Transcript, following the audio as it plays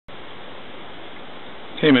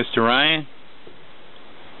Hey, Mr. Ryan.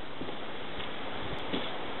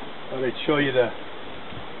 Thought I'd show you the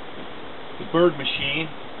bird machine.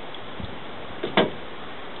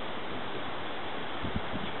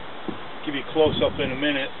 Give you a close up in a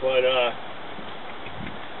minute, but it's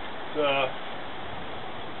a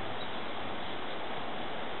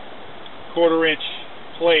 1/4 inch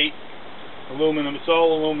plate, aluminum. It's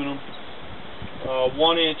all aluminum.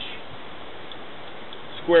 1 inch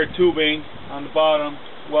square tubing on the bottom,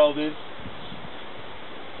 welded,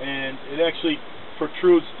 and it actually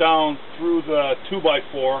protrudes down through the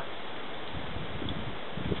 2x4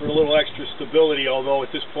 for a little extra stability, although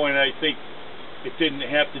at this point I think it didn't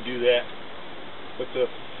have to do that. But the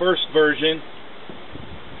first version,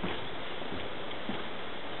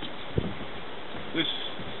 this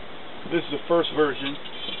is the first version.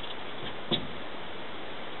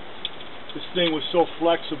 This thing was so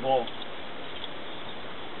flexible.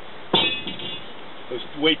 It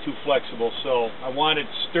was way too flexible, so I wanted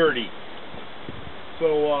sturdy.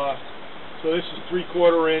 So this is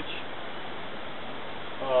 3/4 inch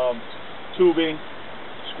tubing,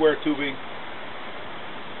 square tubing,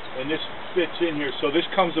 and this fits in here. So this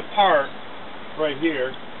comes apart right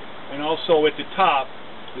here, and also at the top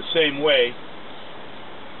the same way,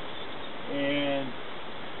 and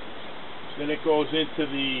then it goes into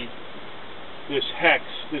this hex.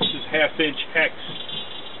 This is 1/2 inch hex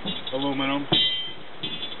aluminum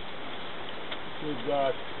with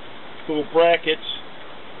little brackets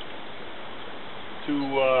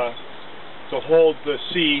to hold the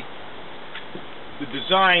seed. The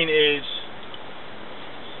design is,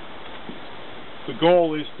 the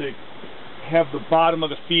goal is to have the bottom of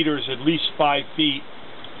the feeders at least 5 feet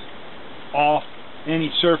off any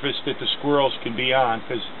surface that the squirrels can be on,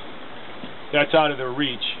 because that's out of their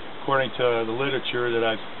reach according to the literature that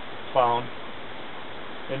I've found.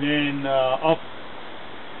 And then up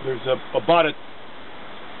there's about a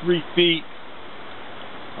 3 feet.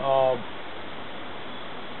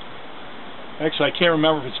 Actually, I can't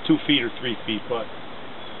remember if it's 2 feet or 3 feet, but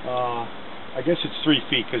I guess it's 3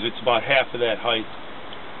 feet because it's about half of that height.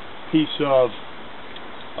 Piece of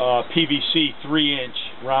PVC, 3 inch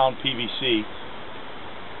round PVC.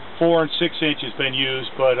 4 and 6 inch has been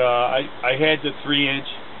used, but I had the 3 inch.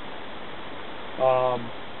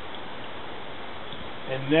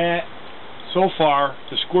 And that, so far,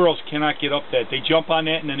 the squirrels cannot get up that. They jump on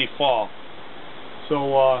that and then they fall.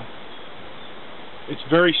 So it's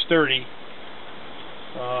very sturdy.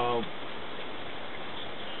 Of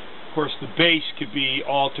course, the base could be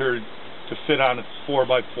altered to fit on a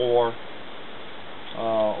 4x4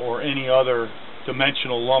 or any other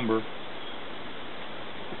dimensional lumber.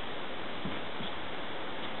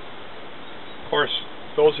 Of course,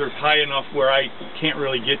 those are high enough where I can't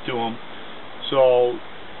really get to them. So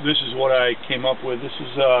this is what I came up with. This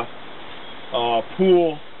is a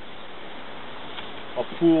pool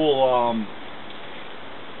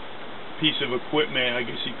piece of equipment. I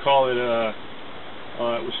guess you'd call it it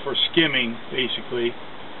was for skimming, basically.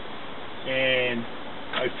 And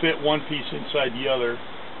I fit one piece inside the other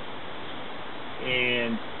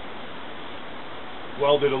and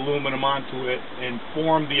welded aluminum onto it and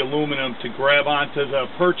formed the aluminum to grab onto the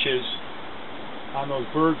perches on those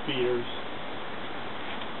bird feeders.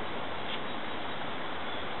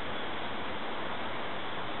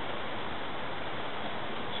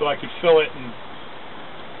 So I could fill it and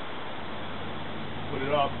put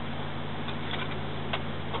it up.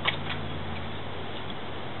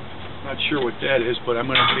 Not sure what that is, but I'm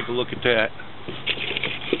going to take a look at that.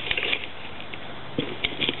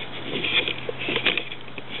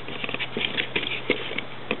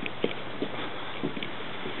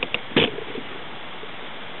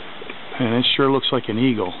 And it sure looks like an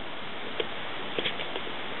eagle.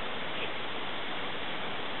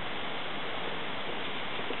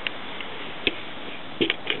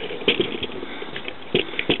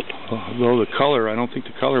 Although the color, I don't think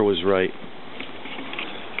the color was right.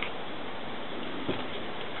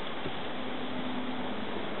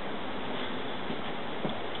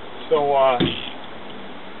 So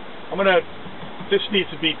this needs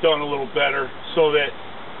to be done a little better so that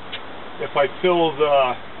if I fill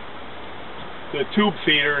the tube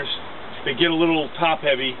feeders, they get a little top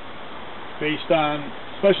heavy based on,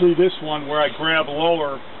 especially this one where I grab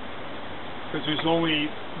lower, because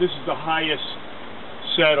this is the highest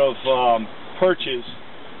set of perches,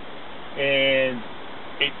 and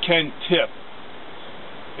it can tip.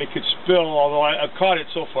 It could spill, although I've caught it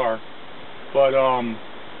so far. But I'm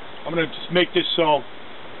going to just make this so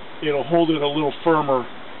it'll hold it a little firmer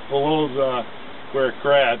below where it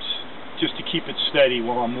grabs, just to keep it steady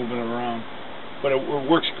while I'm moving it around. but it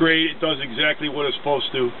works great. It does exactly what it's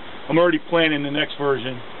supposed to. I'm already planning the next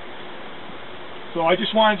version. So I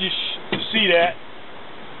just wanted you to see that.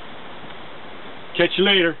 Catch you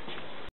later.